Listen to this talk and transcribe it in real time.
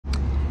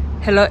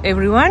Hello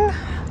everyone,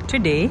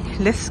 today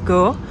let's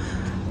go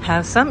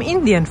have some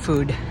Indian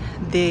food.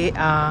 They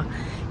are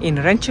in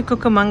Rancho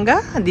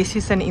Cucamonga. This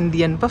is an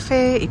Indian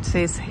buffet. It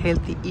says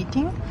healthy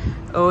eating,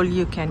 all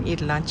you can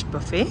eat lunch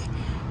buffet,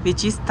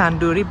 which is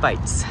tandoori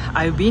bites.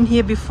 I've been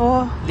here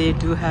before. They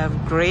do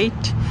have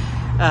great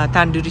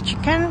tandoori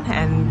chicken,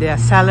 and their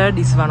salad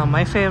is one of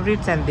my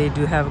favorites, and they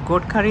do have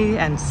goat curry,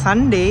 and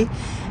Sunday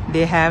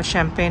they have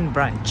champagne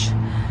brunch.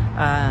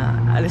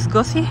 Let's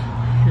go see.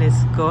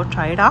 Let's go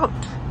try it out.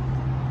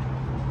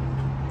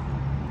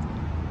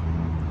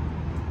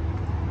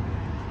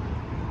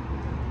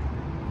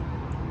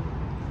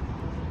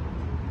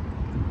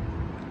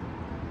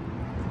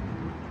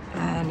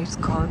 And it's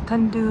called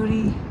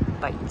tandoori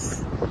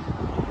bites.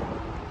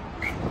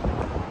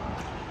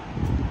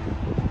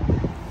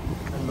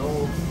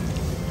 Hello,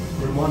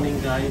 good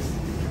morning guys.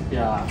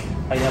 Yeah,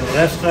 I have a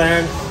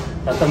restaurant,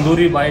 the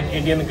Tandoori Bite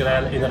Indian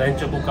Grill in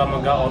Rancho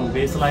Cucamonga on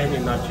baseline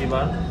in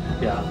Nachibar.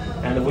 Yeah,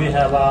 and we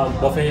have a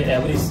buffet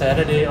every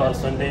Saturday or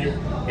Sunday,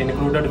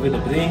 included with a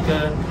drink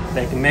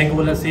like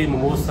mango lassi,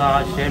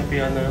 mimosa,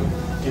 champagne.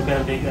 You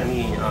can take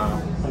any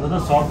another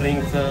soft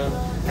drinks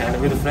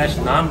and with fresh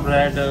naan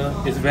bread.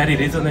 Is very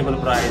reasonable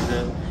price.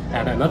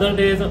 And another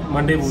days,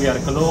 Monday we are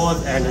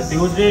closed, and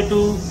Tuesday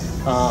to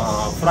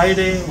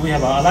Friday we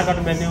have a la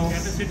carte menu.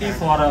 Capacity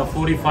for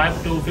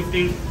 45 to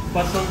 50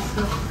 persons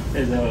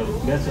is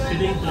best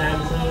sitting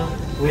plans.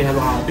 We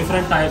have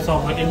different types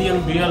of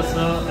Indian beers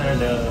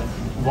and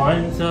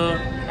wines,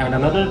 and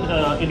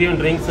another Indian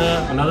drinks,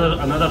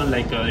 another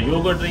like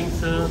yogurt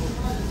drinks.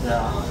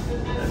 Yeah.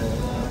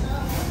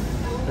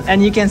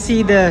 And you can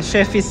see the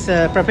chef is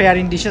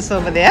preparing dishes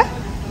over there.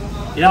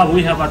 Yeah,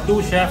 we have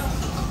two chefs.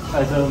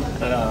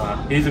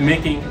 He's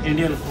making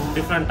Indian food,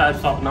 different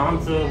types of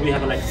naans. We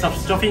have like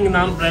stuffing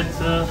naan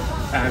breads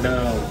and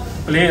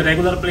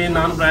regular plain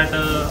naan bread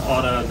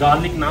or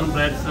garlic naan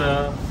breads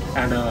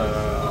and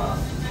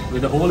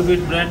with the whole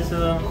wheat breads.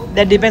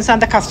 That depends on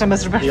the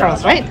customer's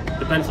preference, yeah, right?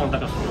 Depends on the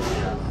customer.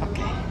 Yeah.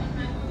 Okay.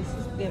 This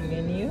is the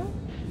menu.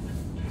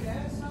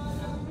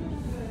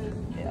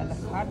 The a la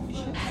carte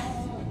dishes.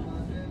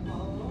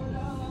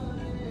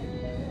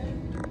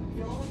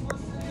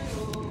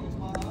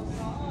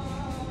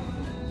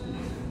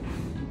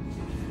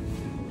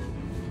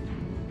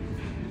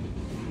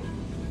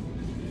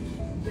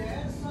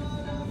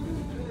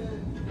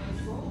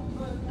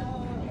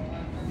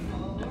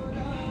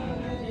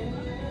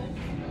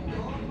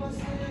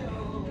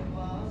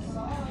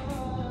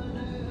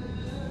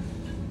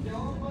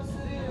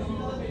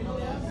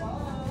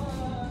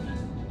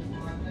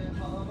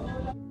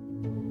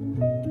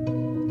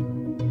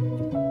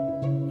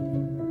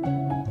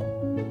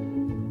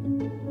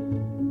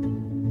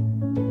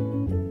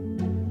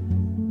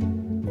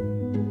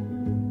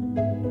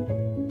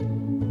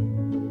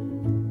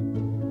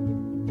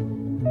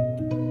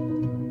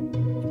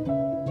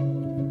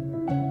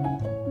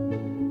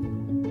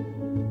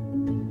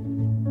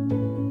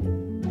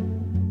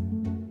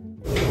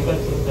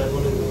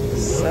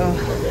 So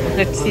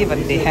let's see what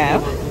they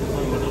have.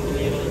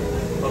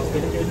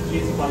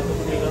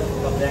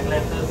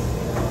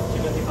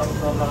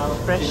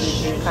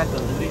 Fresh cut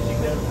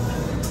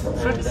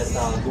fruits.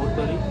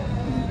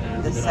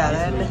 The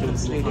salad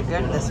looks really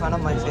good. That's one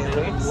of my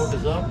favorites.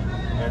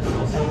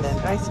 And then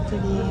rice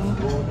pudding,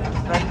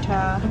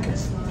 raita,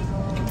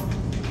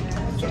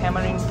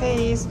 tamarind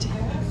paste.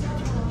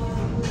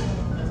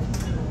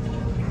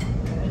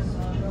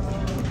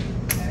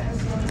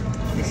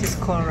 This is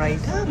called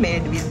raita,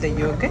 made with the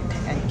yogurt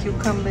and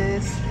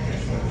cucumbers.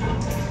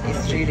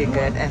 It's really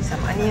good, and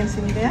some onions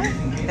in there.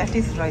 That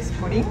is rice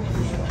pudding,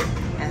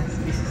 and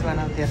this is one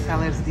of their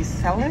salads. This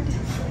salad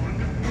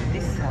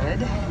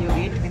you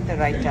eat with the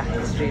raita.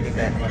 It's really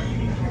good.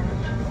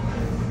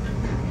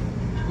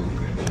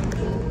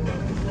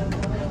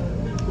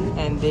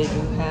 And they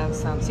do have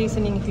some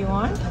seasoning if you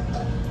want.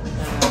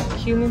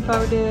 Cumin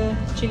powder,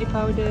 chili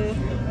powder.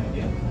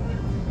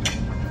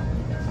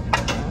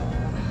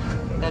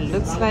 That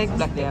looks like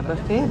Black Bear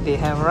Buffet. They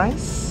have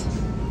rice,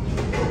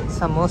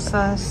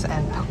 samosas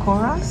and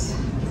pakoras.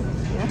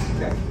 Yeah.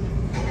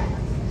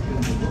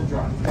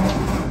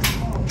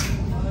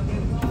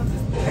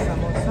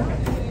 Samosa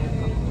and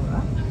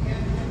pakora.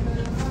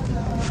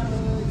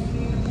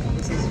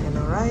 This is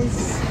yellow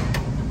rice,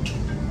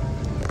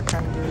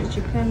 tandoori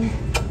chicken,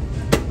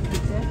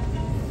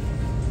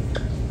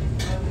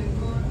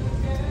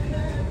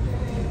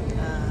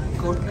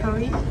 goat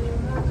curry,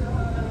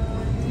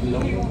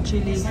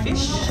 chili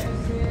fish.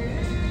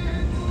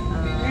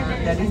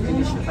 That is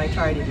delicious. I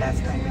tried it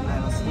last time when I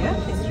was here.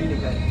 It's really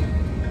good.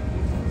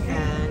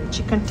 And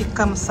chicken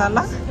tikka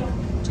masala,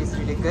 which is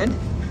really good.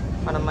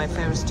 One of my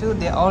favorites too.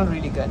 They're all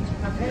really good.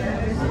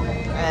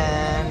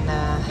 And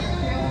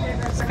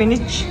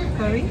spinach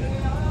curry.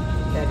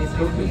 That is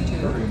really good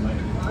too.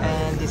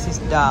 And this is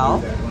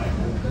dal.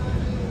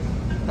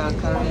 Dal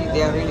curry.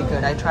 They are really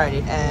good. I tried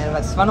it. And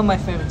what's one of my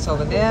favorites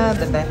over there?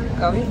 The back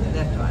curry.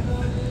 That one.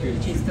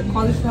 Which is the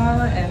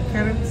cauliflower and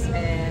carrots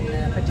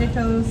and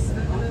potatoes.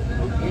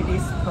 It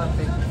is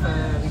perfect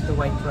with the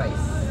white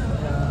rice.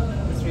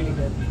 It's really good.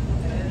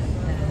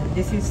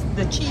 This is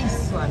the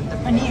cheese one, the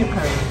paneer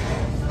curry.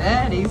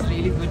 That is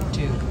really good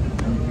too.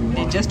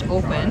 They just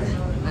opened,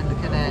 but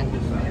look at that.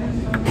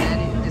 That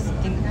is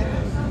distinct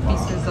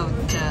pieces of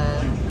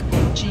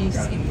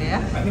cheese in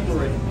there.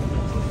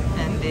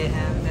 And they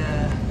have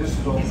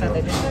these are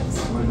the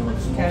desserts,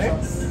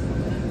 carrots,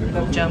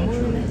 gulab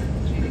jamun.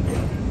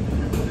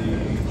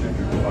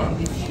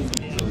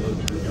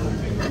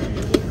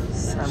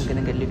 So I'm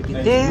gonna get a little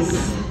bit this.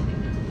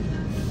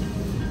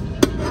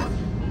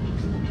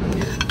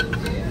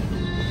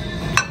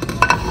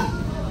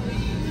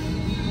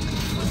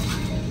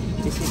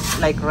 This is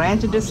like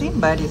ranch dressing,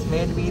 but it's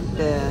made with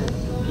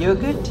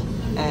yogurt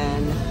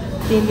and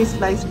thinly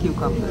sliced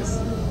cucumbers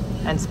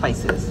and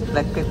spices.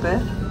 Black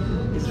pepper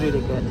is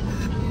really good.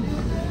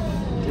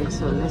 Okay,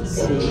 so let's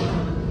see.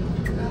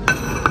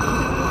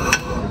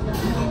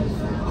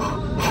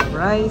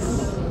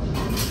 Rice.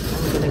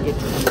 I'm gonna get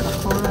some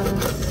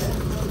pakoras.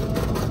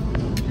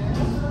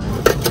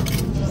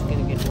 Just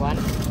gonna get one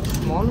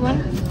small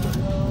one.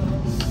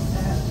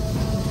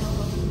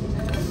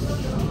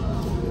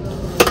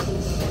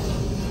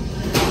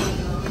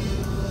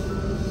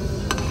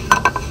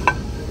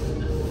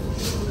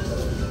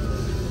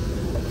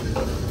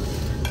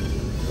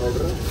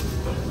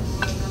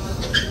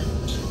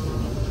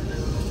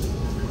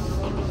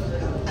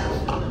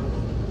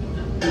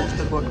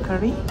 The goat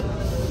curry.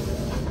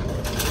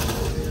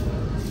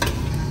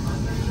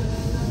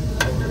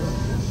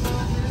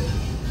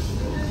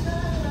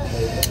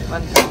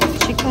 One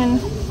chicken.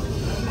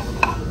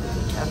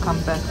 I'll come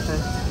back to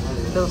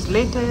those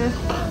later.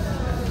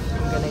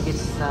 I'm gonna get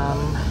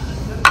some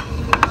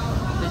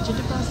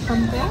vegetables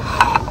from there.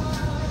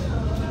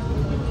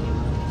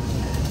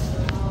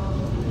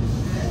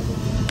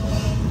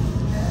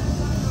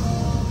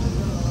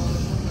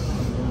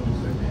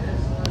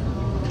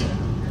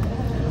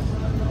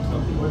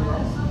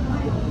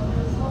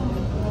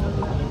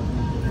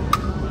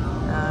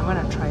 I'm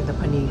gonna try the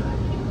paneer,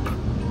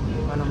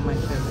 one of my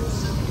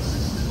favorites.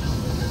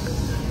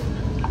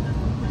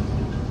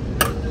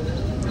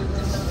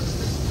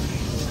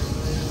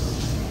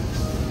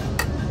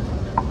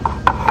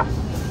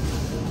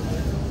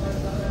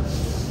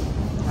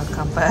 I'll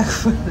come back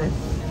for this.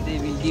 They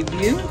will give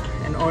you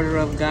an order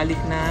of garlic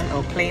naan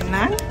or plain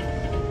naan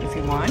if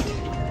you want.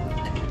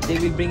 They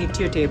will bring it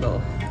to your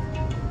table.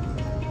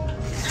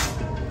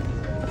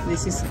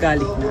 This is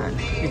garlic naan,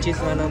 which is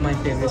one of my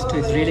favorites too.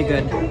 It's really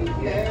good.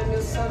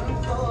 So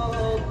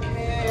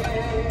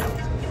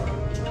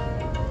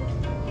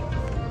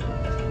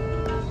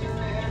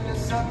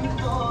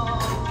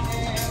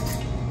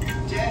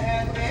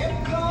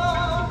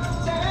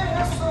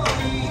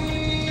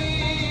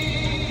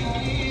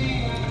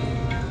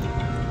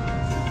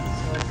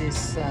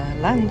this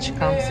lunch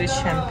comes with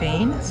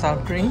champagne,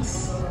 soft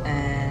drinks,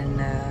 and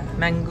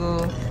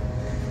mango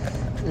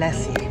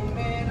lassi.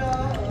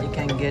 You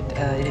can get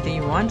anything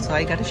you want, so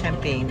I got a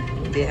champagne.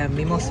 They have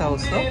mimosa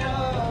also.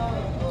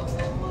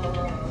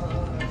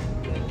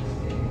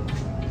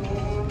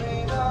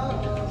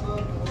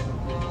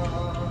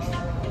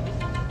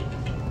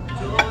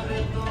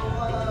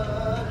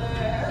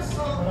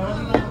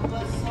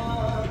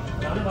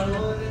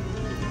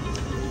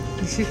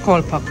 This is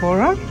called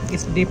pakora.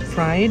 It's deep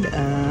fried.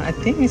 I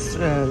think it's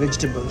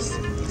vegetables,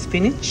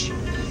 spinach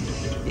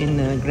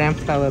in gram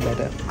flour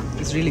batter.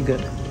 It's really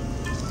good.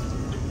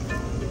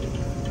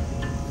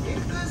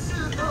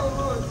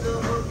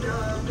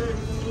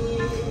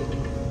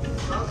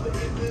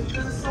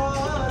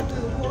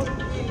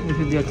 This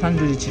is your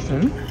tandoori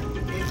chicken.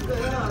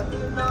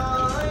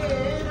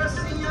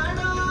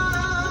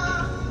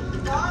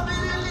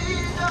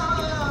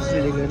 It's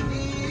really good.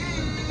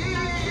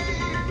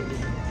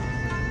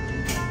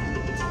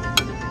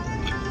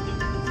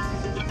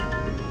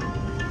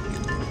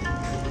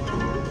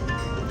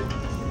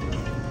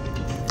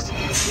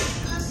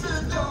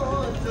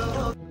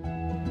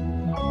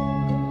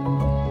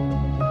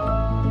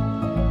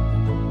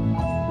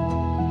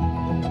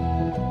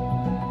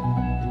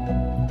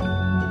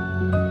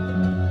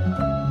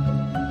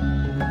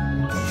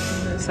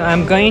 So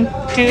I'm going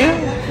to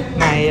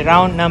my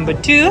round number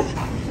 2.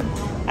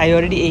 I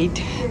already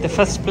ate the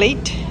first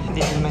plate.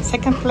 This is my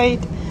second plate.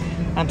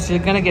 I'm still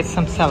gonna get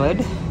some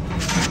salad.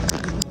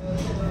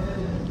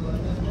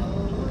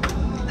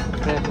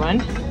 That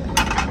one.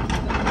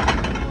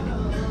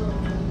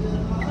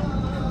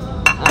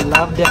 I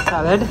love their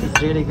salad.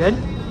 It's really good.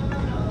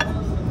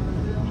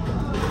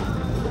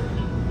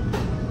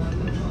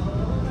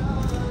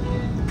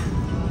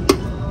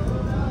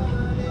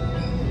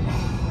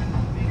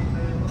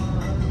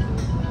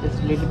 Just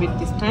a little bit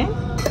this time,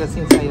 because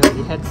since I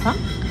already had some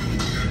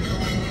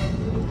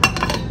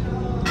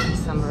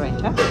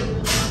raita.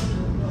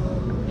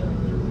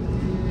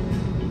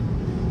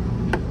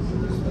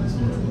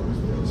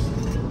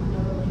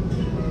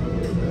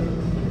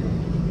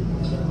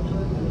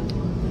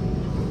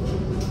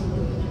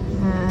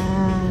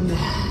 And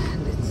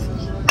let's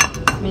see,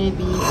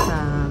 maybe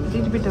some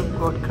little bit of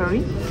goat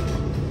curry.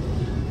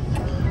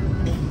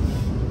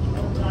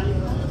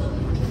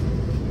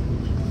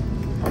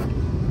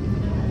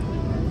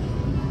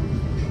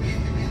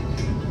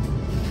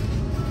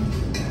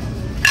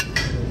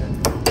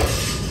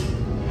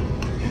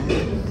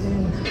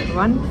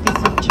 one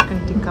piece of chicken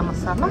tikka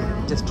masala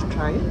just to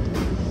try it.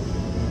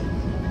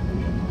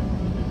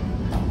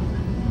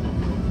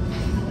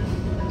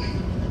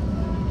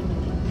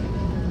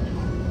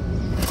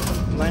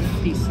 One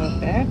piece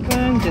of that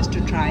one just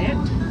to try it.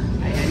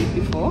 I had it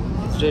before.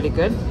 It's really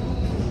good.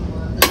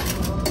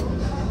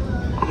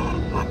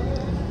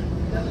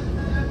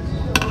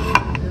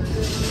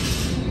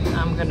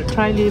 I'm gonna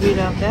try a little bit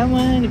of that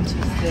one. It's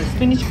the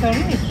spinach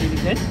curry. It's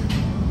really good.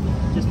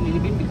 Just a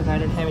little bit because I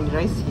don't have any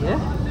rice here.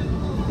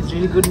 It's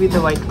really good with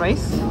the white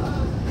rice.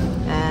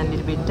 And a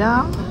little bit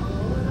dal.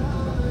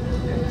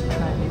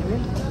 Try a little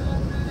bit.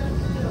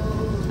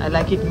 I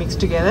like it mixed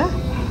together.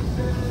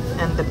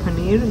 And the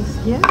paneer is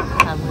here.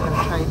 I'm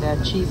gonna try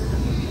that cheese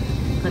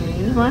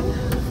paneer one.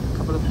 A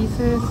couple of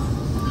pieces.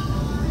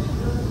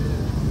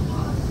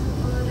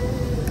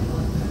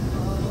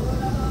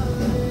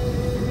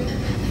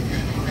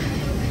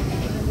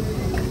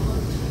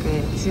 Okay,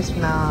 this is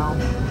now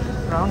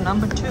round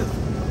number 2. You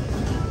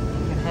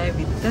can have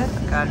with the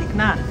garlic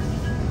naan.